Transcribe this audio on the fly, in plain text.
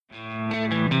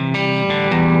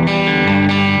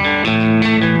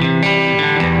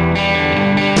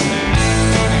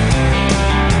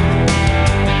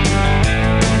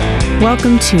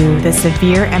Welcome to the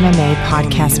Severe MMA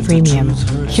Podcast Premium.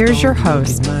 Here's your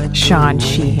host, Sean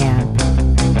Sheehan.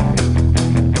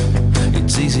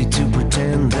 It's easy to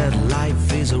pretend that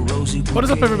life is a rosy. What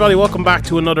is up, everybody? Welcome back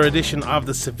to another edition of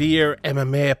the Severe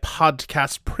MMA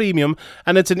Podcast Premium,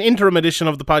 and it's an interim edition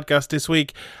of the podcast this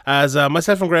week, as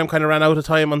myself and Graham kind of ran out of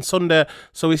time on Sunday,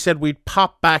 so we said we'd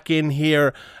pop back in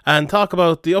here and talk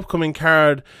about the upcoming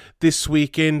card this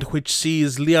weekend, which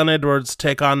sees Leon Edwards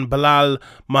take on Belal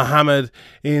Muhammad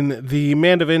in the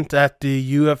main event at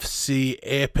the UFC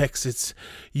Apex. It's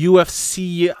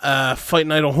UFC Fight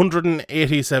Night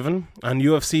 187 and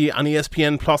UFC on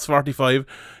ESPN Plus 45,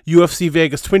 UFC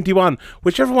Vegas 21,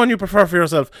 whichever one you prefer for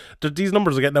yourself. These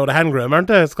numbers are getting out of hand, Graham, aren't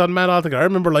they? It's gone mad altogether. I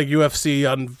remember like UFC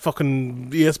on fucking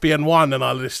ESPN 1 and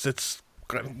all this. It's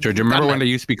Sure, do you remember when they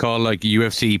used to be called like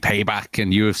UFC Payback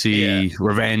and UFC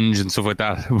Revenge and stuff like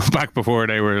that? Back before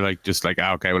they were like just like,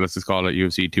 okay, well, let's just call it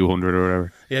UFC 200 or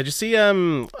whatever. Yeah, did you see?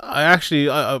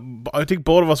 I think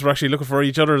both of us were actually looking for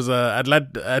each other's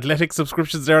athletic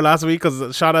subscriptions there last week,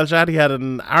 because Sean El Shadi had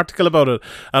an article about it,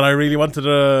 and I really wanted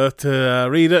to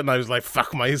read it, and I was like,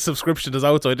 fuck, my subscription is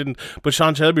out, so I didn't. But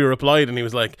Sean Shelby replied, and he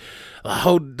was like,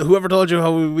 whoever told you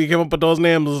how we came up with those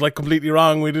names was like completely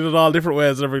wrong. We did it all different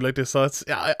ways and everything like this. So it's,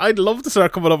 I'd love to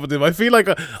start coming up with them. I feel like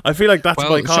that's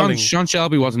my calling. Sean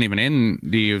Shelby wasn't even in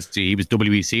the UFC. He was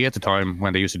WEC at the time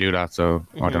when they used to do that. So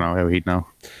I don't know how he'd know.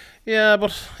 Yeah,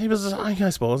 but he was, I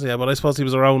suppose he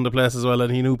was around the place as well,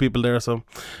 and he knew people there, so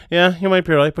yeah, you might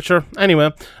be right, but sure.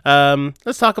 Anyway,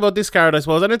 let's talk about this card, I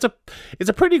suppose, and it's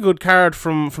a pretty good card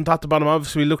from top to bottom.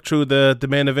 Obviously, we look through the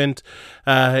main event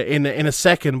in a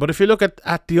second, but if you look at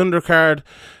the undercard,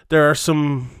 there are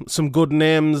some good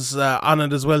names on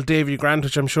it as well. Davy Grant,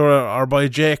 which I'm sure our boy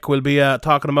Jake will be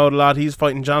talking about a lot. He's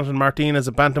fighting Jonathan Martinez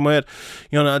at bantamweight.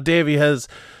 You know, Davy has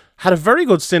had a very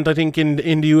good stint, I think, in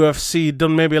the UFC.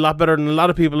 Done maybe a lot better than a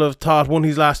lot of people have thought. Won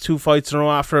his last two fights in a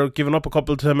row after giving up a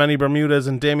couple to Manny Bermudez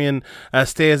and Damian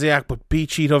Stasiak, but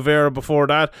beat Chito Vera before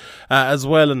that as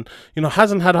well. And, you know,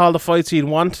 hasn't had all the fights he'd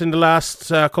want in the last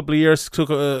couple of years. Took,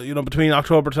 between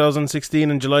October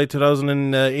 2016 and July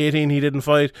 2018, he didn't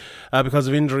fight because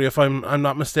of injury, if I'm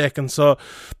not mistaken. So,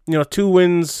 you know, 2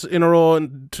 wins in a row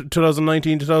in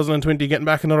 2019, 2020, getting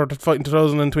back another fight in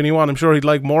 2021. I'm sure he'd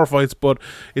like more fights, but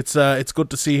it's good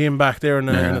to see him back there in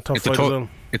a tough fight as well.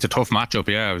 It's a tough matchup,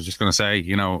 yeah. I was just going to say,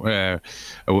 you know,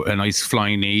 a nice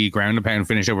flying knee, ground and pound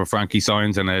finish over Frankie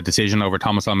Saenz and a decision over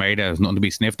Thomas Almeida is nothing to be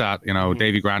sniffed at. You know,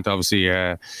 Davy Grant, obviously,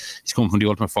 he's come from The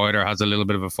Ultimate Fighter, has a little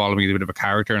bit of a following, a bit of a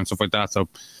character and stuff like that. So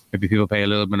maybe people pay a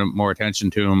little bit more attention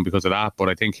to him because of that. But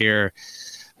I think here,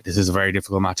 this is a very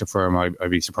difficult matchup for him. I'd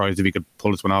be surprised if he could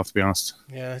pull this one off, to be honest.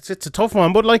 Yeah, it's a tough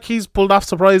one, but like, he's pulled off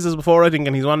surprises before, I think,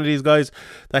 and he's one of these guys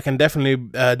that can definitely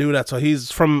do that. So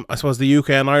he's, from, I suppose, the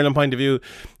UK and Ireland point of view,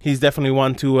 he's definitely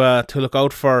one to look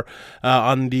out for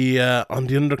on the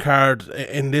undercard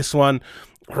in this one.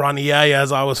 Ronnie Yaya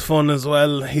is always fun as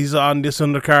well. He's on this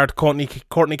undercard.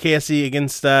 Courtney Casey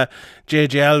against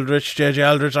JJ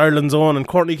Aldrich, Ireland's own, and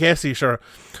Courtney Casey. Sure,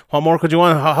 what more could you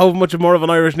want? How much more of an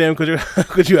Irish name could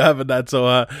you have in that?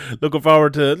 So looking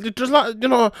forward to. There's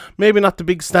maybe not the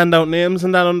big standout names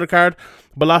in that undercard,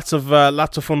 but lots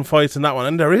of fun fights in that one.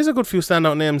 And there is a good few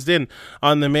standout names then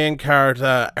on the main card.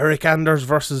 Eric Anders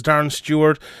versus Darren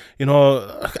Stewart, you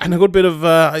know, and a good bit of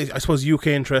I suppose UK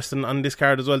interest on this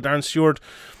card as well. Darren Stewart,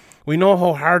 we know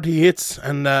how hard he hits,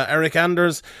 and Eric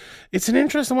Anders, it's an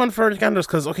interesting one for Eric Anders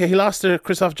because, okay, he lost to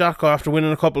Krzysztof Jotko after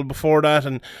winning a couple before that,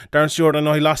 and Darren Stewart, I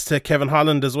know he lost to Kevin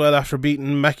Holland as well after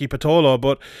beating Maki Pitolo,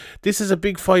 but this is a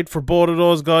big fight for both of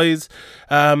those guys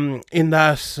in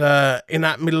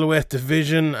that middleweight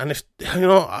division. And if, you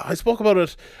know, I spoke about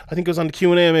it, I think it was on the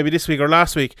Q&A maybe this week or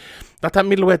last week, that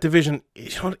middleweight division, you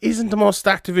know, isn't the most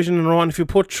stacked division in a row, and if you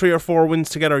put 3 or 4 wins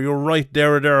together, you're right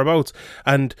there or thereabouts.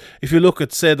 And if you look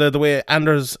at, say, the way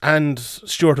Anders and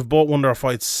Stewart have both won their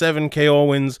fights, 7 KO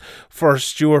wins for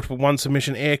Stewart with 1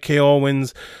 submission, 8 KO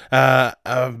wins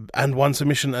and 1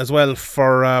 submission as well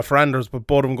for Anders, but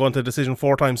both of them going to decision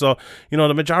 4 times. So, you know,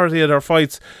 the majority of their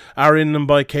fights are in them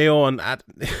by KO, and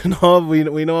we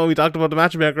talked about the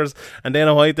matchmakers, and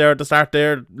Dana White there at the start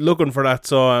there looking for that.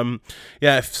 So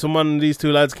yeah, if someone, these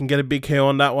two lads, can get a big KO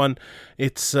on that one,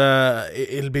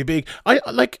 it'll be big.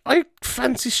 I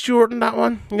fancy Stewart in that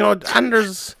one. You know,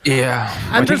 Anders. Yeah,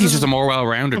 I think he's just a more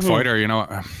well-rounded fighter. You know,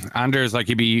 Anders, like,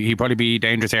 he'd probably be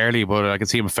dangerous early, but I can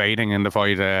see him fading in the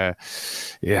fight.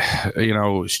 Yeah, you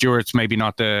know, Stewart's maybe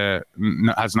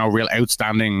has no real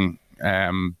outstanding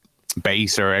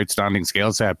base or outstanding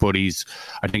skill set, but I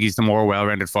think he's the more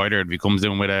well-rounded fighter. If he comes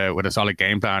in with a solid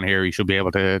game plan here, he should be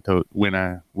able to win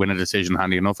a decision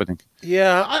handy enough, I think.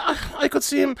 Yeah, I could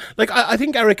see him. Like, I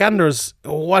think Eric Anders,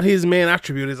 what his main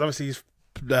attribute is, obviously he's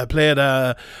played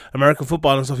American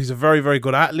football and stuff. He's a very, very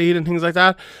good athlete and things like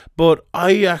that. But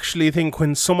I actually think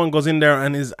when someone goes in there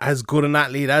and is as good an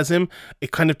athlete as him,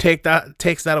 it kind of takes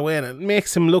that away, and it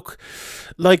makes him look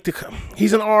like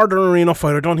he's an ordinary enough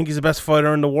fighter. I don't think he's the best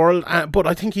fighter in the world, but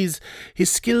I think his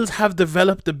skills have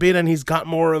developed a bit and he's got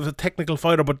more of a technical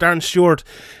fighter. But Darren Stewart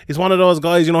is one of those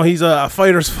guys, he's a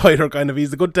fighter's fighter kind of.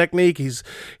 He's the good technique. He's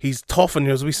tough, and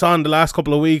as we saw in the last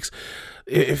couple of weeks,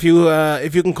 if you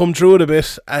can come through it a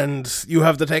bit and you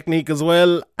have the technique as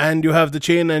well and you have the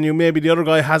chin and maybe the other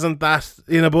guy hasn't that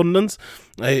in abundance,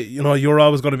 you're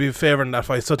always going to be favouring that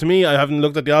fight. So to me, I haven't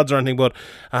looked at the odds or anything, but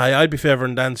I'd be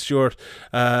favouring Dan Stewart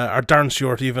or Darren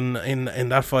Stewart even in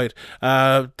that fight.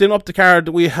 Then up the card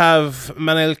we have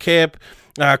Manel Kape.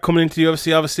 Coming into the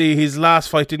UFC, obviously his last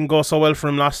fight didn't go so well for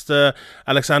him. Lost to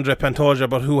Alexandre Pantoja,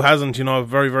 but who hasn't? A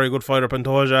very, very good fighter,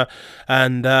 Pantoja.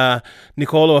 And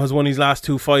Nicolo has won his last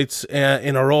 2 fights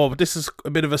in a row, but this is a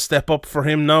bit of a step up for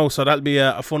him now, so that'll be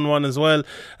a fun one as well.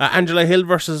 Angela Hill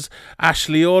versus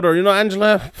Ashley Yoder.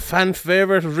 Angela, fan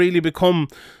favourite, really become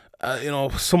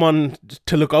someone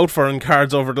to look out for in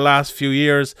cards over the last few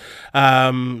years.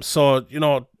 So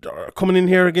coming in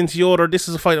here against Yoder, this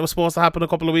is a fight that was supposed to happen a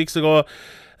couple of weeks ago.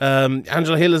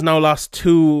 Angela Hill has now lost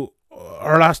her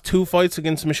last 2 fights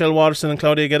against Michelle Waterson and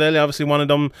Claudia Gadelha. Obviously one of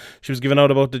them, she was given out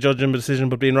about the judging decision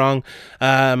but being wrong.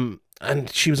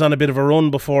 And she was on a bit of a run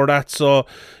before that. So,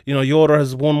 Yoder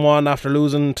has won one after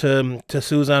losing to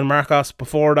Suzanne Marcos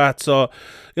before that. So,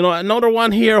 another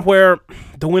one here where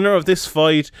the winner of this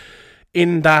fight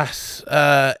in that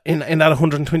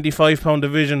 125 pound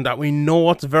division that we know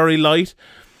it's very light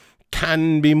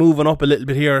can be moving up a little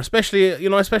bit here, especially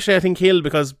I think Hill,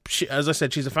 because she, as I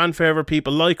said, she's a fan favourite.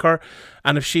 People like her,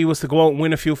 and if she was to go out and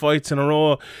win a few fights in a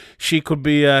row, she could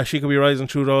be rising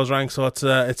through those ranks. So it's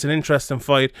an interesting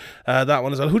fight, that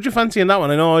one as well. Who'd you fancy in that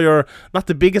one? I know you're not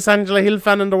the biggest Angela Hill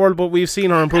fan in the world, but we've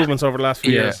seen her improvements over the last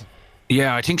few years.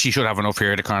 Yeah, I think she should have enough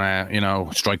here to kind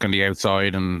of strike on the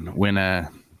outside and win a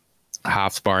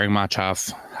half sparring match,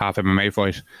 half MMA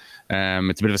fight.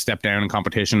 It's a bit of a step down in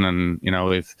competition, and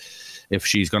if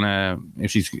she's gonna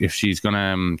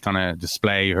kind of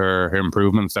display her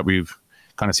improvements that we've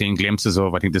kind of seen glimpses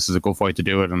of, I think this is a good fight to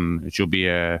do it, and it should be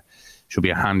a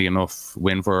handy enough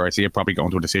win for her. I see it probably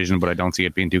going to a decision, but I don't see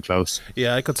it being too close.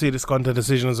 Yeah, I could see this going to a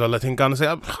decision as well. I think, honestly,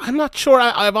 I'm not sure.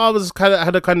 I've always kind of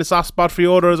had a kind of soft spot for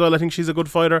Yoder as well. I think she's a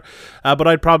good fighter, but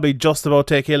I'd probably just about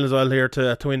take Hill as well here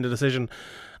to win the decision.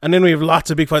 And then we have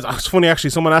lots of big fights. It's funny, actually,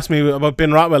 someone asked me about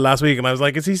Ben Rothwell last week, and I was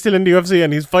like, is he still in the UFC?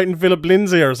 And he's fighting Philip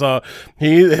Lindsay, or so.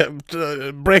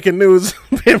 Breaking news,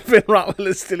 Ben Rothwell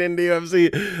is still in the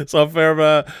UFC. So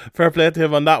fair play to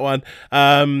him on that one.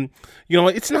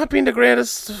 It's not been the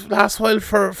greatest last while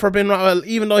for Ben Rothwell,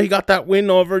 even though he got that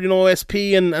win over,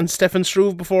 SP and Stefan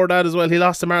Struve before that as well. He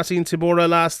lost to Marcin Tybura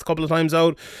last couple of times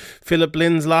out. Philip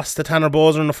Linz lost to Tanner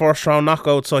Boser in the first round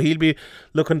knockout, so he'll be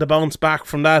looking to bounce back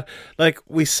from that. Like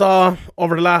we saw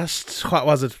over the last,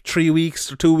 3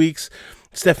 weeks or 2 weeks,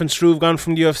 Stefan Struve gone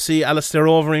from the UFC, Alistair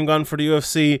Overeem gone for the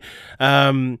UFC,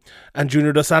 and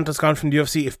Junior Dos Santos gone from the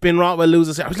UFC. If Ben Rothwell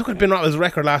loses, I was looking at Ben Rothwell's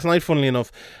record last night, funnily enough,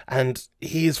 and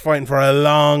he's fighting for a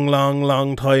long, long,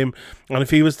 long time. And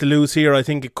if he was to lose here, I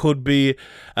think it could be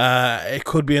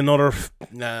another,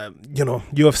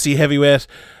 UFC heavyweight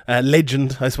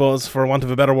legend, I suppose, for want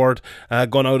of a better word,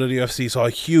 gone out of the UFC. So a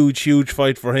huge, huge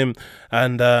fight for him,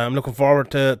 and I'm looking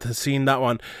forward to seeing that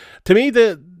one. To me,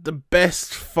 the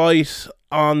best fight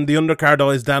on the undercard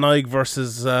though is Dan Ige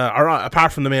versus, or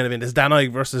apart from the main event, is Dan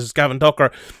Ige versus Gavin Tucker.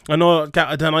 I know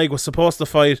Dan Ige was supposed to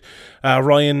fight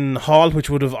Ryan Hall, which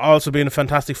would have also been a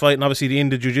fantastic fight, and obviously the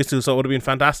India Jiu-Jitsu, so it would have been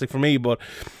fantastic for me, but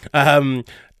I've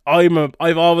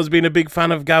always been a big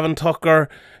fan of Gavin Tucker.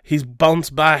 He's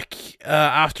bounced back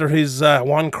after his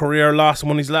one career loss, and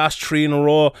won his last 3 in a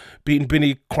row, beating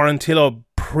Benny Quarantillo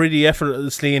pretty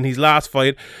effortlessly in his last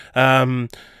fight. Dan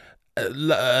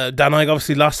Ige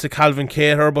obviously lost to Calvin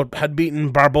Cater, but had beaten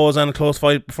Barboza in a close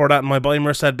fight before that, and my boy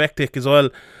Mirsad Bektik as well.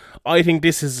 I think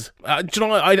this is,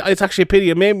 it's actually a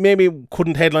pity. Maybe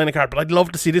couldn't headline a card, but I'd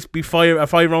love to see this be a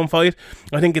 5-round fight.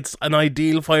 I think it's an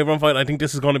ideal 5-round fight. I think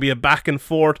this is going to be a back and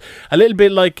forth, a little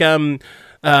bit like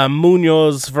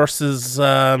Munoz versus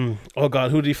who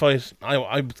did he fight?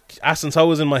 Aston Sau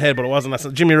was in my head, but it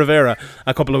wasn't. Jimmy Rivera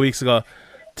a couple of weeks ago.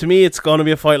 To me, it's going to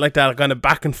be a fight like that, kind of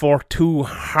back and forth, 2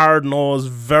 hard-nosed,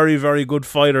 very, very good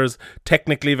fighters,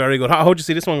 technically very good. How'd you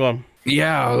see this one going?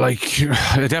 Yeah, like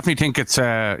I definitely think it's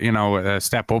a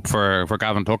step up for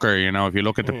Gavin Tucker. You know, if you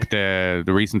look at the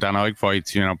recent Dan Ige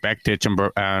fights, you know,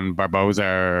 Bektic and Barboza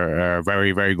are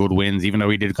very, very good wins. Even though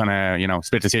he did kind of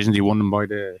split decisions, he won them by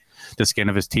the skin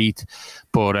of his teeth.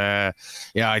 But I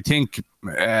think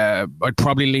I'd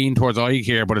probably lean towards Ige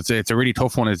here, but it's a really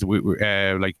tough one. We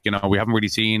haven't really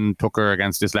seen Tucker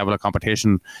against this level of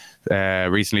competition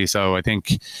recently, so I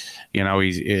think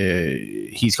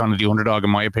he's kind of the underdog in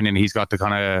my opinion. He's got the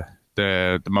kind of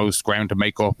the most ground to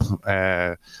make up,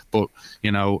 but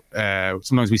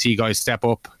sometimes we see guys step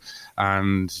up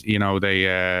and they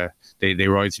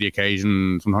rise to the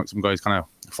occasion. Sometimes some guys kind of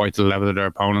fight to the level of their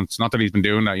opponents. Not that he's been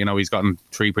doing that, he's gotten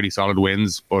 3 pretty solid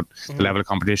wins, but the level of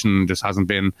competition just hasn't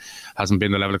been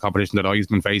the level of competition that I've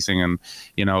been facing. And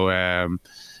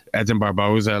Edson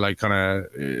Barboza, like kind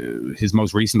of his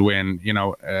most recent win,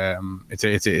 it's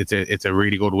a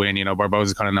really good win.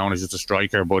 Barboza is kind of known as just a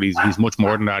striker, but he's much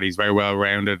more than that. He's very well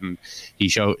rounded, and he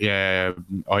showed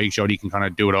he can kind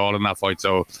of do it all in that fight.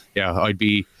 So yeah, I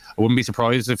wouldn't be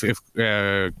surprised if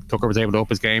Tucker was able to up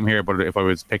his game here, but if I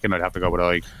was picking, I'd have to go with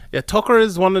Ige. Yeah, Tucker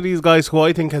is one of these guys who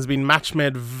I think has been match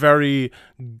made very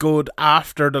good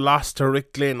after the loss to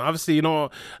Rick Glynn. Obviously, a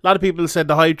lot of people said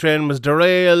the hype train was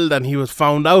derailed and he was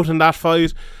found out in that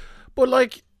fight, but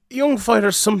like, young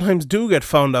fighters sometimes do get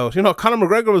found out. Conor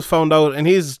McGregor was found out in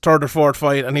his 3rd or 4th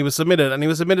fight, and he was submitted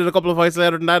a couple of fights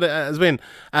later than that as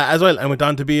well, and went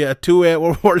on to be a 2-weight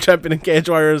world champion in Cage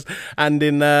Warriors and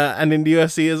in the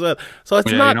UFC as well. So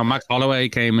it's not. Max Holloway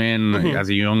came in as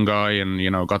a young guy and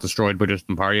got destroyed by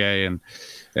Justin Poirier, and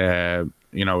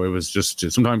it was just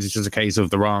sometimes it's just a case of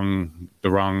the wrong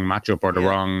matchup or the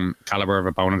wrong caliber of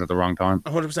opponent at the wrong time.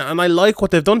 100%. And I like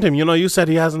what they've done to him. You said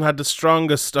he hasn't had the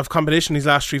strongest of competition these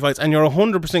last 3 fights, and you're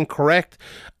 100% correct.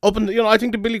 I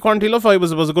think the Billy Quarantillo fight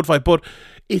was a good fight, but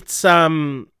it's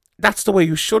that's the way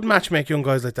you should matchmake young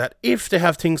guys like that. If they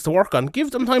have things to work on,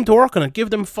 give them time to work on it. Give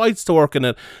them fights to work on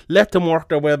it. Let them work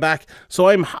their way back. So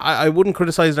I wouldn't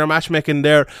criticize their matchmaking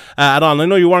there at all. And I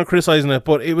know you weren't criticizing it,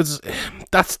 but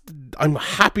I'm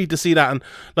happy to see that, and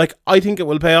like, I think it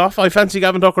will pay off. I fancy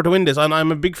Gavin Tucker to win this, and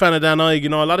I'm a big fan of Dan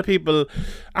Ige. A lot of people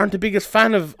aren't the biggest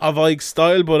fan of Ige's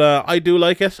style, but I do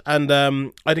like it, and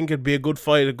I think it'd be a good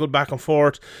fight, a good back and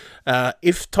forth.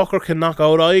 If Tucker can knock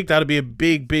out Ige, that'd be a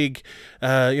big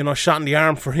shot in the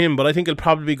arm for him, but I think it'll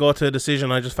probably go to a decision.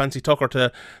 I just fancy Tucker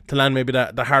to land maybe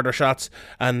the harder shots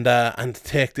and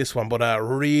take this one, but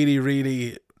really,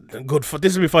 really good.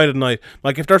 This will be fight at night.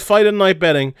 Like, if there's fight at night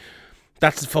betting,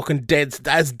 that's fucking dead.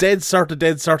 That's dead sort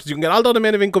as you can get. Although the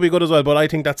main event could be good as well, but I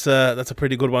think that's a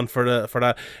pretty good one for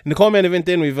that. In the co-main event,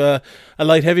 then we've a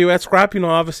light heavyweight scrap.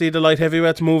 Obviously the light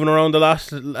heavyweights moving around a lot.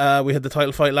 We had the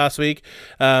title fight last week.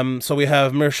 So we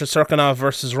have Mirsha Serkinov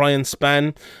versus Ryan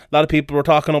Spann. A lot of people were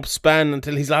talking up Spann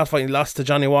until his last fight. He lost to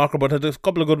Johnny Walker, but had a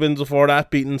couple of good wins before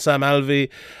that, beating Sam Alvey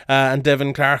and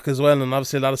Devin Clark as well, and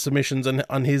obviously a lot of submissions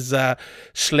on his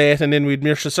slate. And then we'd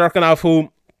Mirsha Serkinov,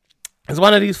 who is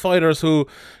one of these fighters who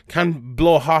can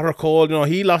blow hot or cold.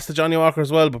 He lost to Johnny Walker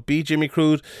as well, but beat Jimmy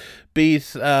Crute,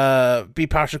 beat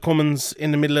Patrick Cummins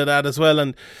in the middle of that as well.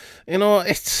 And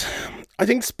I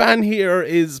think Spann here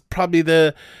is probably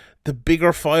the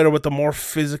bigger fighter with the more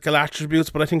physical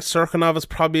attributes, but I think Serkinov is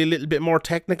probably a little bit more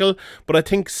technical. But I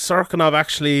think Serkinov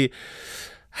actually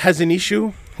has an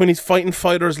issue when he's fighting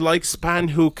fighters like Spann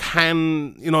who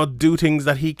can, do things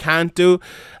that he can't do.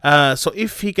 So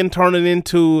if he can turn it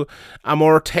into a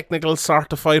more technical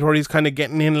sort of fight where he's kind of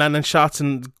getting in, landing shots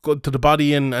and good to the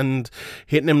body and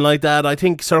hitting him like that, I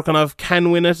think Serkinov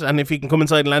can win it. And if he can come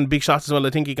inside and land big shots as well, I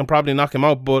think he can probably knock him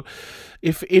out. But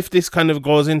if this kind of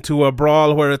goes into a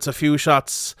brawl where it's a few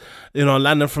shots,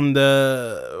 landing from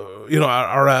the,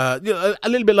 a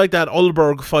little bit like that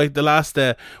Ulberg fight the last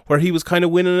day, where he was kind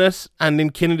of winning it, and then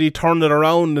Kennedy turned it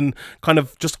around and kind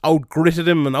of just out gritted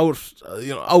him and out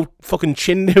fucking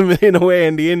chinned him in a way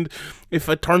in the end. If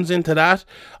it turns into that,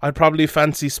 I'd probably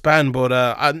fancy Spann, but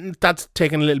that's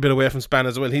taking a little bit away from Spann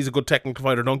as well. He's a good technical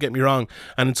fighter, don't get me wrong,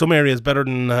 and in some areas better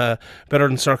than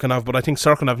Serkinov. But I think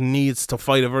Serkinov needs to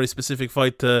fight a very specific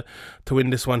fight to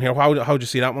win this one here. How do you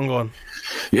see that one going?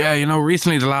 Yeah,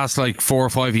 recently the last 4 or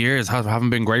 5 years haven't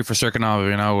been great for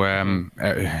Serkinov.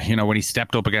 When he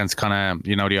stepped up against kind of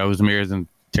the Ozdemirs and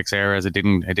Teixeiras, it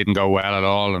didn't go well at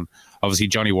all. And obviously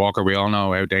Johnny Walker, we all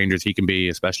know how dangerous he can be,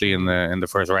 especially in the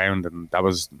first round, and that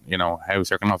was how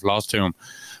Serkinov lost to him.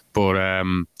 But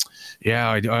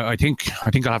I think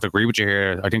I'll have to agree with you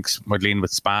here. I think I'd lean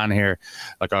with Spann here.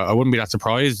 Like, I wouldn't be that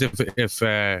surprised if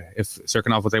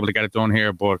Serkinov was able to get it done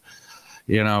here, but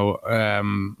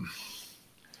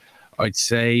I'd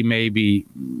say maybe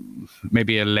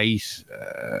a late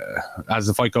as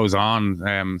the fight goes on,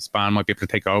 Spann might be able to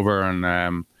take over, and I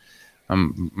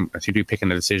seem to be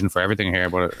picking a decision for everything here,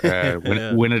 but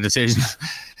win a decision.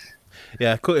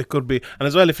 Yeah, it could be. And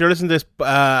as well, if you're listening to this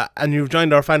and you've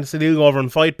joined our Fantasy League over on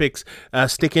Fight Picks,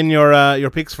 stick in your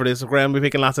picks for this. Graham will be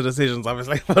picking lots of decisions,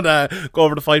 obviously. But go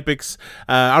over to Fight Picks,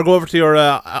 or go over to your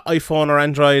iPhone or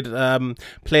Android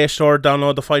Play Store,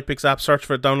 download the Fight Picks app, search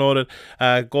for it, download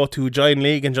it, go to Join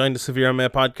League and join the Severe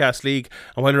MMA Podcast League.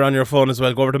 And when you're on your phone as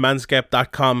well, go over to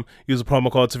manscaped.com, use the promo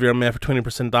code Severe MMA for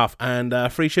 20% off and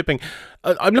free shipping.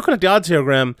 I'm looking at the odds here,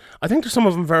 Graham. I think there's some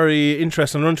of them very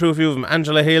interesting. I'll run through a few of them.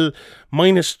 Angela Hill,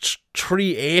 minus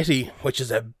 380, which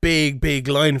is a big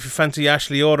line. If you fancy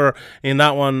Ashley Yoder in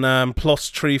that one,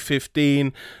 plus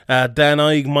 315. Dan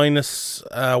Ige, minus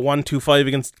 125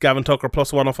 against Gavin Tucker,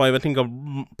 plus 105. I think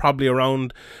I'm probably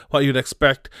around what you'd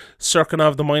expect.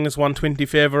 Serkinov, the minus 120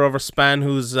 favour over Spann,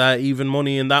 who's even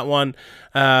money in that one.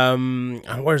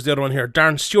 And where's the other one here?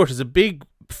 Darren Stewart is a big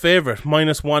favourite,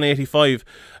 minus 185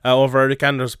 over Eric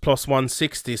Anders, plus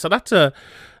 160. So that's a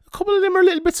couple of them are a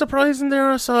little bit surprising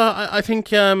there. So I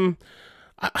think I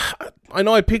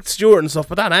know I picked Stewart and stuff,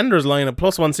 but that Anders line at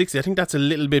plus 160, I think that's a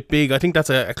little bit big. I think that's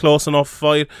a close enough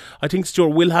fight. I think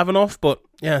Stewart will have enough, but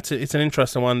yeah, it's an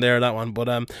interesting one there, that one. But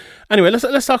anyway,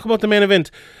 let's talk about the main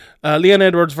event. Leon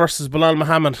Edwards versus Belal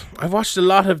Muhammad. I've watched a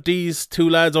lot of these two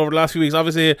lads over the last few weeks.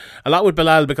 Obviously, a lot with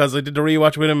Belal because I did the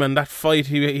rewatch with him, and that fight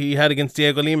he had against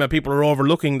Diego Lima, people are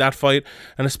overlooking that fight,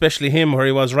 and especially him where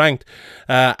he was ranked.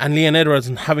 And Leon Edwards,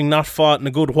 having not fought in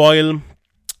a good while,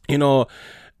 you know,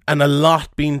 and a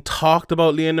lot being talked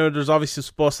about. Leon Edwards obviously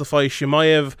supposed to fight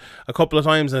Chimaev a couple of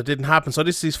times and it didn't happen. So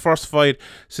this is his first fight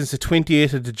since the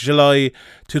 28th of July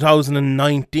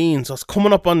 2019. So it's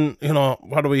coming up on, you know,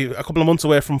 what are we, a couple of months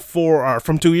away from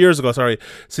 2 years ago, sorry,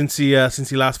 since he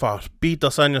last fought. Beat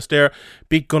Dos Anjos there,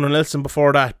 beat Gunnar Nelson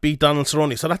before that, beat Donald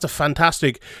Cerrone. So that's a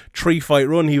fantastic 3-fight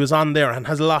run he was on there, and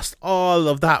has lost all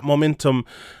of that momentum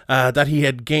that he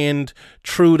had gained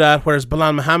through that, whereas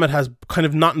Belal Muhammad has kind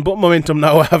of nothing but momentum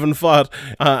now, having fought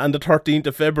on the 13th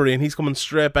of February, and he's coming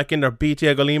straight back in there. Beat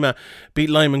Diego Lima, beat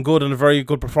Lyman Good in a very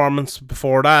good performance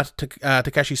before that,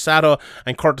 Takeshi Sato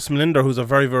and Curtis Melinder, who's a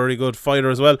very, very good fighter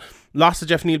as well. Lost to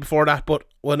Jeff Neal before that, but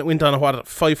when it went on a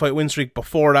 5-fight win streak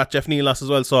before that, Jeff Neal lost as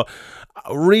well. So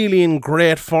really in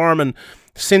great form, and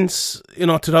since, you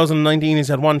know, 2019 he's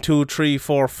had 1, 2, 3,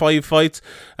 4, 5 fights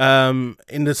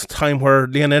in this time where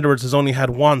Leon Edwards has only had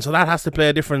one, so that has to play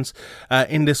a difference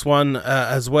in this one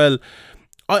as well.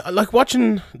 I like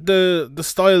watching the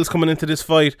styles coming into this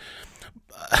fight.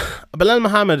 Belal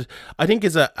Muhammad, I think,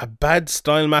 is a bad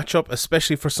style matchup,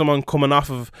 especially for someone coming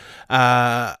off of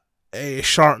a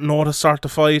short notice start to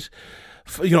fight.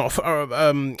 You know,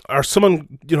 or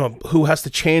someone, you know, who has to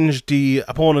change the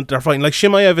opponent they're fighting. Like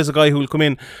Chimaev is a guy who will come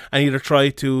in and either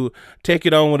try to take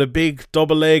you down with a big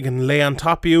double leg and lay on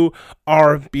top of you,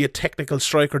 or be a technical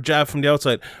strike or jab from the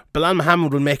outside. Belal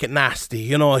Muhammad will make it nasty.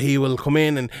 You know, he will come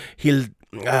in and he'll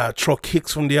throw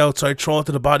kicks from the outside, throw it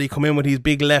to the body, come in with his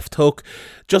big left hook.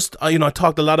 Just, you know, I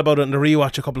talked a lot about it in the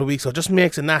rewatch a couple of weeks ago. Just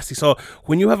makes it nasty. So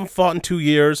when you haven't fought in 2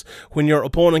 years, when your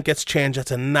opponent gets changed,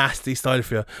 that's a nasty style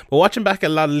for you. But watching back a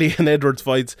lot of Leon Edwards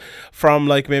fights from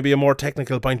like maybe a more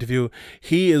technical point of view,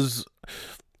 he's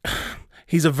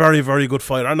a very, very good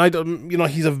fighter, and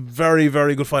he's a very,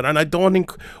 very good fighter, and I don't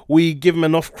think we give him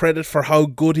enough credit for how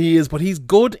good he is. But he's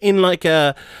good in like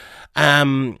a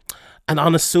an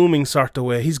unassuming sort of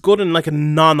way. He's good in like a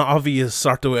non-obvious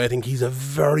sort of way. I think he's a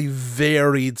very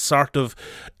varied sort of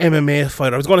MMA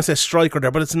fighter. I was going to say striker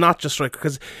there, but it's not just striker,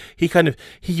 because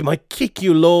he might kick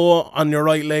you low on your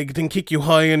right leg, then kick you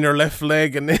high on your left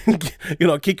leg, and then, you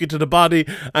know, kick you to the body,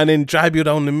 and then jab you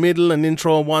down the middle, and then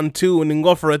throw a 1-2, and then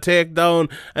go for a takedown,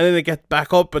 and then they get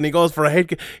back up, and he goes for a head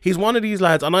kick. He's one of these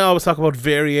lads, and I always talk about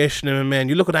variation in MMA, and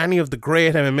you look at any of the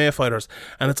great MMA fighters,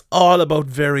 and it's all about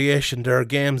variation. Their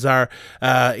games are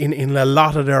in a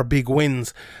lot of their big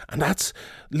wins, and that's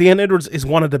Leon Edwards is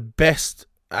one of the best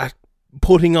at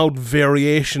putting out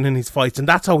variation in his fights, and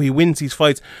that's how he wins his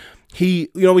fights. We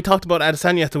talked about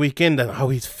Adesanya at the weekend and how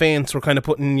his feints were kind of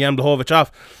putting Jan Blachowicz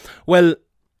off. Well,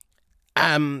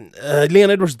 Leon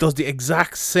Edwards does the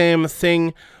exact same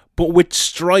thing, but with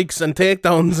strikes and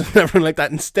takedowns and everything like that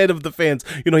instead of the feints.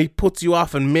 You know, he puts you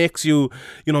off and makes you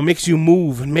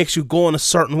move and makes you go in a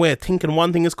certain way, thinking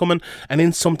one thing is coming and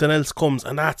then something else comes,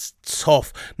 and that's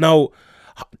tough. Now,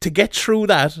 to get through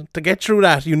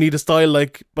that, you need a style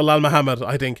like Belal Muhammad,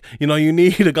 I think. You know, you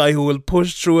need a guy who will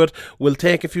push through it, will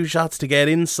take a few shots to get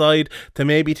inside, to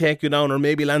maybe take you down or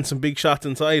maybe land some big shots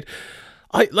inside.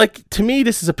 To me,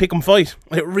 this is a pick 'em fight.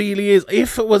 It really is.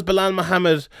 If it was Belal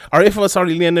Muhammad, or if it was,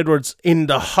 Leon Edwards in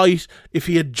the height, if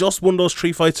he had just won those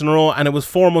 3 fights in a row and it was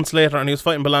 4 months later and he was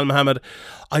fighting Belal Muhammad,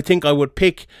 I think I would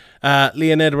pick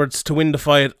Leon Edwards to win the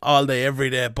fight all day, every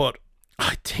day. But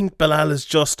I think Belal is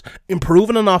just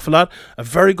improving an awful lot, a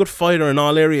very good fighter in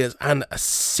all areas, and a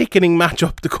sickening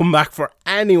matchup to come back for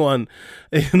anyone,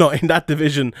 in that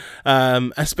division,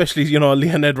 especially,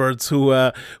 Leon Edwards, who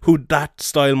that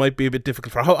style might be a bit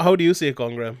difficult for. How do you see it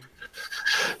going, Graham?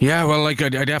 Yeah, well, I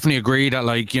definitely agree that,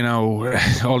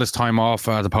 all this time off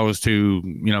as opposed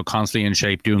to, constantly in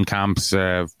shape, doing camps,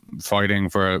 fighting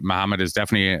for Muhammad is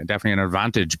definitely an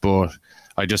advantage. But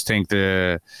I just think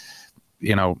the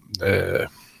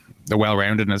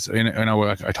well-roundedness,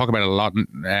 I talk about it a lot.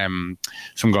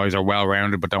 Some guys are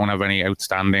well-rounded but don't have any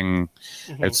outstanding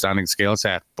skill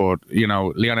set. But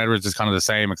Leon Edwards is kind of the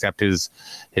same, except his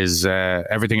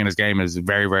everything in his game is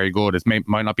very, very good. It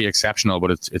might not be exceptional, but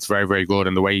it's very, very good.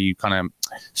 And the way he kind of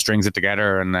strings it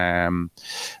together and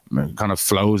kind of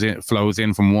flows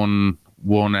in from one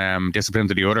discipline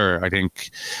to the other, I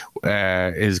think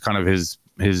is kind of his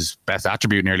best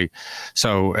attribute nearly.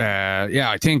 So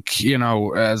I think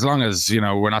as long as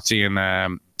we're not seeing a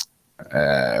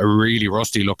really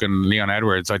rusty looking Leon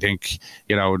Edwards, I think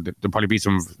there'll probably be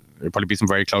some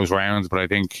very close rounds. But I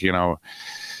think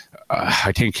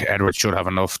I think Edwards should have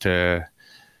enough to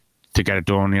get it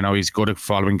done. He's good at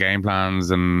following game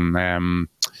plans, and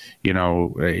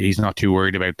he's not too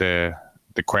worried about the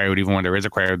crowd, even when there is a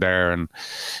crowd there. And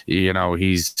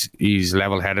he's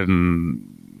level-headed,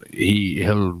 and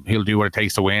he'll do what it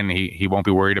takes to win. He won't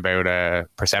be worried about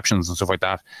perceptions and stuff like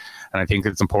that. And I think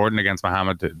it's important against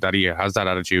Muhammad that he has that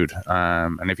attitude.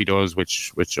 And if he does,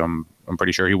 which I'm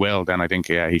pretty sure he will, then I think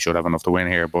he should have enough to win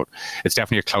here. But it's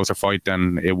definitely a closer fight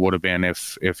than it would have been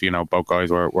if both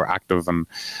guys were active. And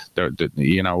there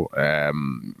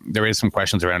is some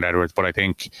questions around Edwards, but I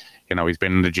think he's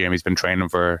been in the gym, he's been training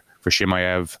for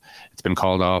Chimaev. It's been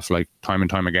called off time and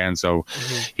time again. So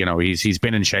he's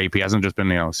been in shape. He hasn't just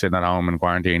been sitting at home in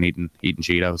quarantine eating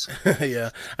Cheetos.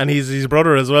 Yeah, and he's his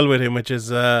brother as well with him, which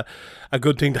is a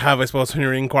good thing to have, I suppose, when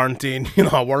you're in quarantine.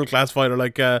 A world class fighter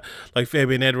like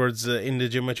Fabian Edwards in the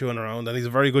gym with you and around. And he's a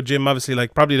very good gym, obviously,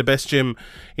 probably the best gym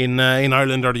in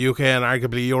Ireland or the UK and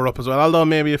arguably Europe as well. Although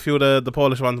maybe a few of the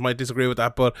Polish ones might disagree with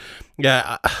that. But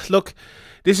yeah, look.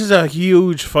 This is a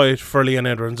huge fight for Leon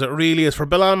Edwards. It really is. For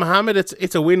Belal Muhammad,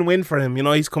 it's a win-win for him.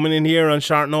 He's coming in here on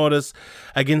short notice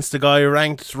against a guy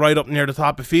ranked right up near the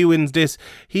top. If he wins this,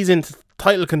 he's into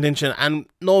title contention, and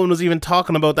no one was even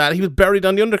talking about that. He was buried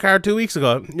on the undercard 2 weeks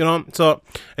ago. So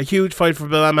a huge fight for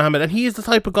Belal Muhammad, and he is the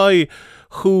type of guy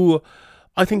who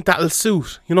I think that'll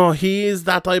suit. He is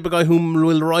that type of guy who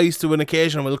will rise to an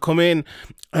occasion, will come in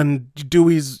and do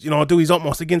his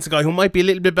utmost against a guy who might be a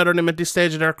little bit better than him at this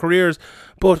stage of their careers.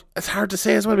 But it's hard to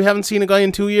say as well. We haven't seen a guy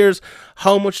in 2 years.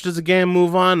 How much does the game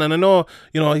move on? And I know,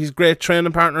 he's great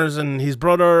training partners and his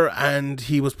brother, and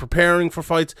he was preparing for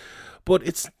fights. But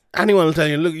anyone will tell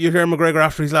you, look, you hear McGregor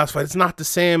after his last fight, it's not the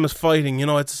same as fighting.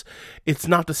 It's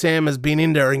not the same as being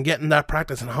in there and getting that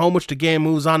practice, and how much the game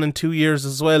moves on in 2 years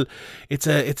as well. It's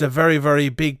a very, very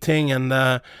big thing. And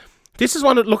this is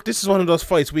one of those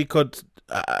fights we could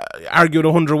argue it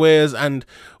 100 ways, and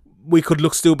we could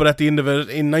look stupid at the end of it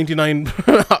in 99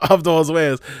 of those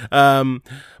ways. But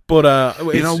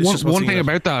one thing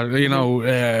about that,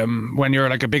 when you're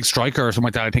like a big striker or something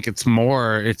like that, I think it's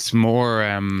more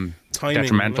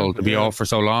detrimental to be off for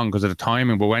so long because of the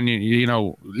timing. But when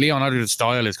Leon Edwards'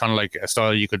 style is kind of like a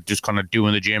style you could just kind of do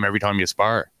in the gym every time you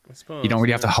spar. You don't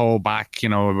really have to hold back,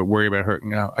 worry about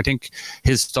hurting. I think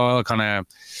his style kind of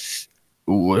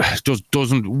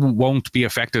won't be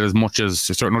affected as much as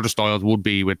certain other styles would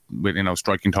be with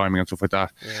striking timing and stuff like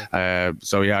that. I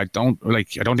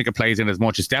don't think it plays in as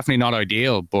much. It's definitely not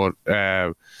ideal, but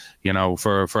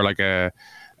for like a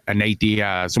Nate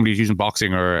Diaz, somebody who's using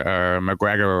boxing, or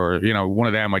McGregor, or one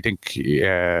of them, I think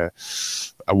a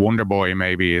Wonder Boy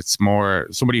maybe. It's more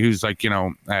somebody who's like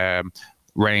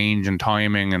range and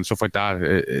timing and stuff like that.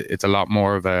 It's a lot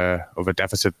more of a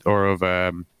deficit, or of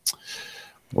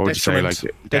what would you say, like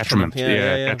detriment?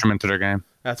 Detriment to their game.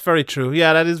 That's very true.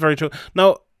 Yeah, that is very true.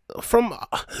 Now,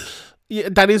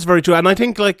 that is very true. And I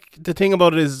think the thing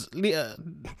about it is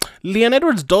Leon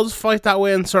Edwards does fight that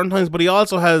way in certain times, but he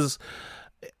also has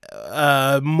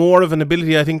more of an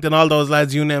ability, I think, than all those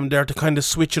lads you named there to kind of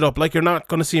switch it up. You're not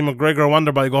going to see McGregor or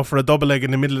Wonderboy go for a double leg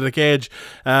in the middle of the cage,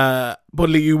 but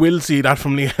you will see that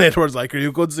from Leon Edwards, or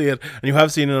you could see it, and you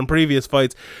have seen it in previous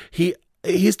fights.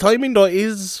 his timing though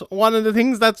is one of the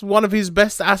things that's one of his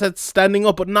best assets, standing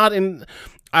up, but not in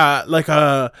like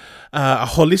a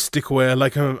holistic way,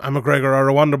 like a McGregor or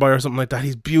a Wonderboy or something like that.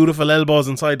 He's beautiful elbows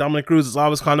inside. Dominic Cruz is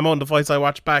always calling him out in the fights I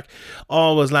watch back,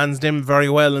 always lands them very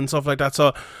well and stuff like that.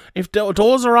 So if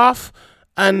those are off,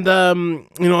 and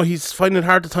he's finding it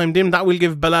hard to time them, that will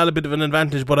give Belal a bit of an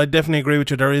advantage. But I definitely agree with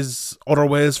you, there is other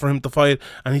ways for him to fight,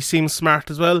 and he seems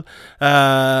smart as well,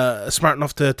 smart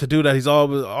enough to do that. He's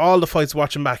always, all the fights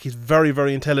watching back, he's very,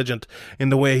 very intelligent in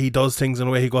the way he does things and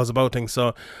the way he goes about things.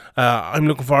 So I'm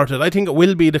looking forward to it. I think it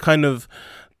will be the kind of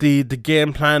the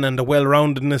game plan and the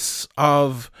well-roundedness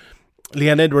of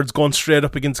Leon Edwards going straight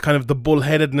up against kind of the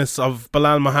bullheadedness of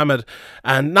Belal Muhammad.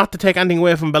 And not to take anything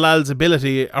away from Belal's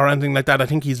ability or anything like that, I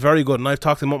think he's very good, and I've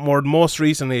talked to him up more most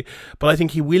recently, but I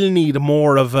think he will need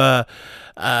more of a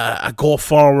go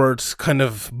forward kind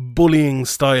of bullying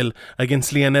style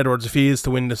against Leon Edwards if he is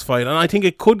to win this fight, and I think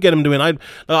it could get him to win.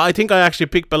 I think I actually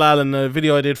picked Belal in a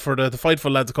video I did for the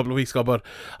Fightful lads a couple of weeks ago, but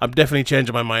I'm definitely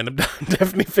changing my mind. I'm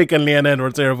definitely picking Leon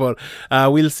Edwards here, but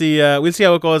we'll see how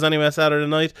it goes anyway Saturday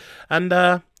night, and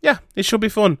yeah, it should be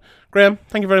fun. Graham,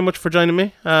 thank you very much for joining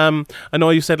me. I know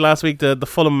you said last week the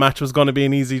Fulham match was going to be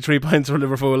an easy 3 points for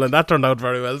Liverpool, and that turned out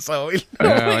very well. So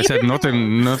I said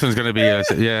nothing's going to be. I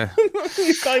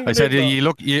said you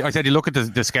look at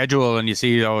the schedule and you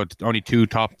see only two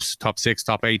top 6,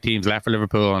 top 8 teams left for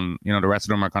Liverpool, and the rest of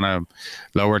them are kind of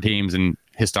lower teams. And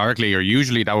historically, or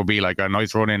usually, that would be like a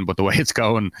nice run in. But the way it's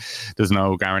going, there's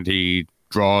no guaranteed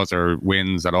draws or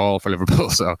wins at all for Liverpool.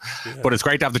 So, but it's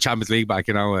great to have the Champions League back.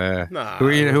 Who are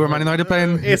Man United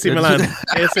playing? AC Milan.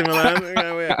 AC Milan.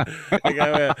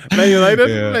 Man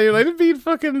United beat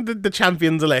fucking the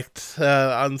champions elect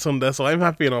on Sunday, so I'm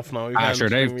happy enough now. Sure,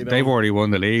 they've already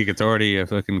won the league. It's already a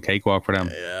fucking cakewalk for them.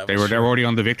 Yeah, they're already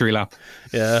on the victory lap.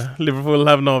 Yeah, Liverpool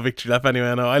have no victory lap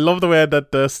anyway now. I love the way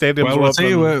that the stadiums. Well,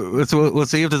 we'll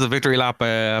see if there's a victory lap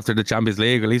after the Champions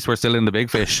League. At least we're still in the big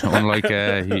fish, unlike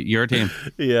your team.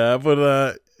 Yeah,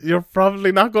 but you're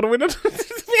probably not going to win it, to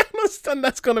be honest, and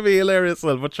that's going to be hilarious.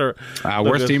 Well, but sure.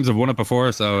 Worst teams have won it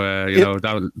before, so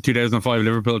that 2005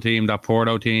 Liverpool team, that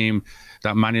Porto team,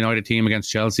 that Man United team against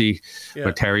Chelsea,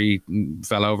 where Terry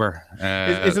fell over.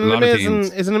 Isn't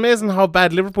it amazing how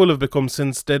bad Liverpool have become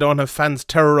since they don't have fans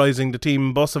terrorising the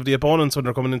team bus of the opponents when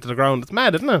they're coming into the ground? It's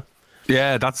mad, isn't it?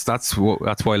 Yeah, that's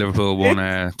why Liverpool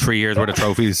won 3 years worth of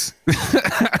trophies.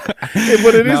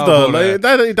 But it is though.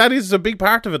 That is a big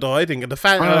part of it, though. I think the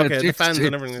fans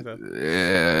and everything like that.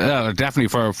 Yeah, definitely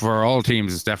for all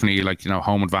teams, it's definitely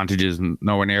home advantages and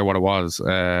nowhere near what it was.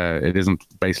 It isn't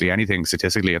basically anything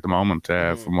statistically at the moment,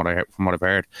 from what I've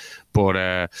heard. But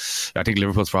I think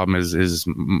Liverpool's problem is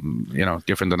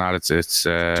different than that. It's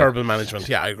terrible management.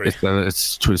 Yeah, I agree.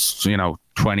 It's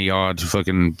 20 odd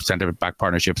fucking centre back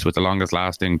partnerships with the longest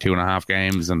lasting 2.5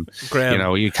 games, and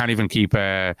you can't even keep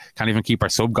our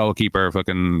sub goalkeeper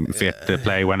fucking fit to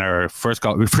play when our first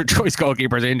choice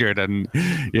goalkeeper is injured, and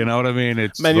you know what I mean.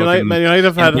 It's Man United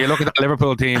have had. You look at that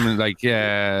Liverpool team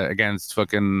against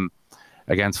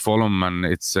Fulham, and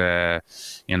it's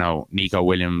Nico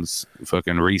Williams,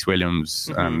 fucking Reece Williams,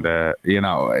 and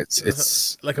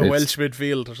it's like a Welsh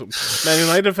midfield or something. Man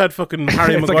United have had fucking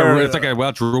Harry Maguire. It's like a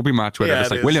Welsh rugby match where they're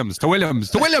just like Williams to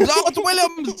Williams. Oh, it's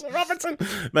Williams. Robertson.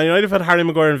 Man United have had Harry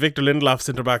Maguire and Victor Lindelof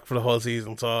centre back for the whole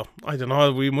season, so I don't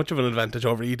know. We much of an advantage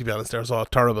over you, to be honest. They're so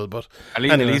terrible, but at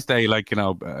least they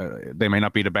they may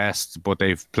not be the best, but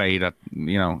they've played at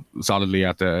solidly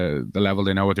at the level.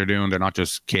 They know what they're doing. They're not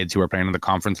just kids who are playing in the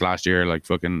conference last year like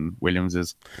fucking Williams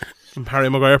is. Harry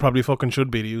Maguire probably fucking should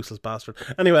be, the useless bastard.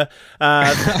 Anyway,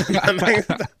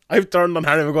 I've turned on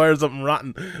Harry Maguire something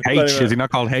rotten. Is he not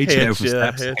called H now from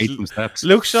Steps? H from Steps.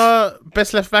 Luke Shaw,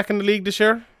 best left back in the league this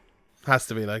year? Has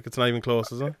to be, it's not even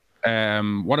close, is it?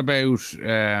 What about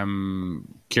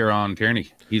Kieran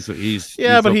Tierney? He's been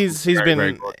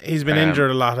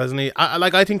injured a lot, hasn't he?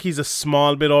 I think he's a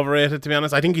small bit overrated, to be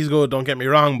honest. I think he's good, don't get me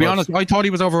wrong. To be honest, I thought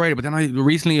he was overrated, but then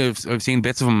I've seen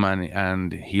bits of him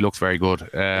and he looks very good.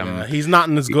 He's not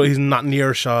as good. He's not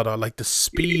near Shaw though. Like the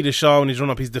speed of Shaw when he's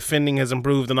run up, his defending has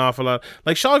improved an awful lot.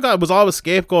 Like Shaw was always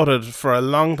scapegoated for a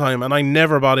long time, and I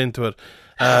never bought into it.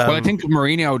 Well, I think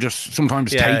Mourinho just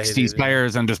sometimes takes these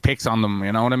players and just picks on them,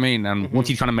 you know what I mean? And once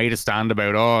he's kind of made a stand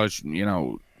about,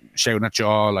 shouting at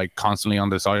Shaw constantly on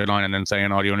the sideline and then saying,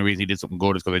 the only reason he did something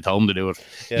good is because they told him to do it.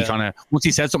 He kind of, once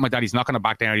he said something like that, he's not going to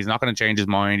back down. He's not going to change his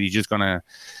mind. He's just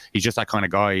that kind of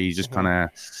guy. He's just kind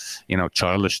of,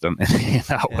 childish in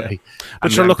that way.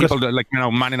 But sure, look, people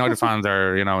Man United fans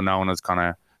are, known as kind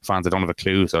of fans that don't have a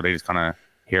clue, so they just kind of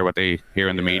hear what they hear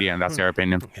in the media, and that's their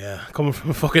opinion. Yeah, coming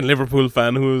from a fucking Liverpool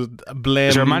fan who's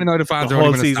blamed Sure, Man United fans the are whole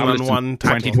only been season on established one in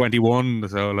tackle. 2021,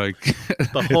 so like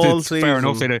The whole it's season. fair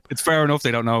enough. It's fair enough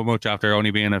they don't know much after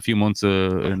only being a few months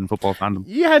in football fandom.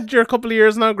 You had your couple of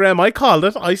years now, Graham. I called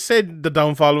it. I said the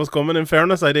downfall was coming. In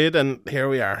fairness, I did, and here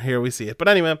we are. Here we see it. But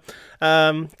anyway,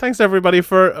 thanks everybody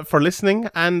for listening.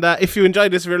 And if you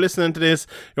enjoyed this, if you're listening to this,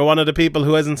 you're one of the people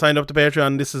who hasn't signed up to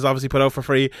Patreon. This is obviously put out for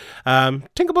free.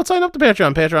 Think about signing up to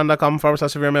Patreon.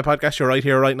 Patreon.com/Severe MMA Podcast. You're right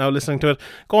here, right now, listening to it.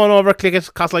 Go on over, click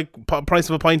it. Costs like price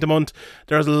of a pint a month.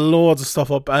 There's loads of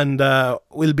stuff up, and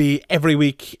will be every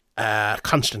week,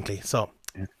 constantly. So.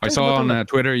 I saw on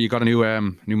Twitter you got a new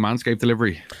Manscaped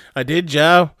delivery. I did,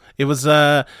 yeah. It was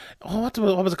what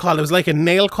was it called? It was like a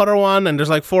nail cutter one, and there's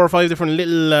like 4 or 5 different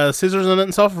little scissors in it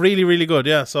and stuff. Really, really good,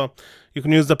 yeah. So you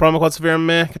can use the promo code Severe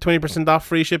MMA, get 20% off,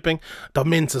 free shipping. The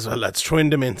mints as well, lads. Throw in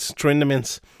the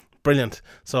mints. Brilliant.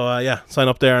 So yeah, sign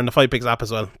up there, and the 5 Picks app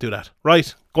as well. Do that.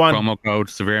 Right, go on. Promo code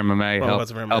Severe MMA.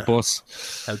 Help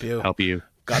us. Help you. Help you.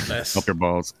 God bless. Up your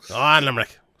balls. Go on,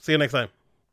 Limerick. See you next time.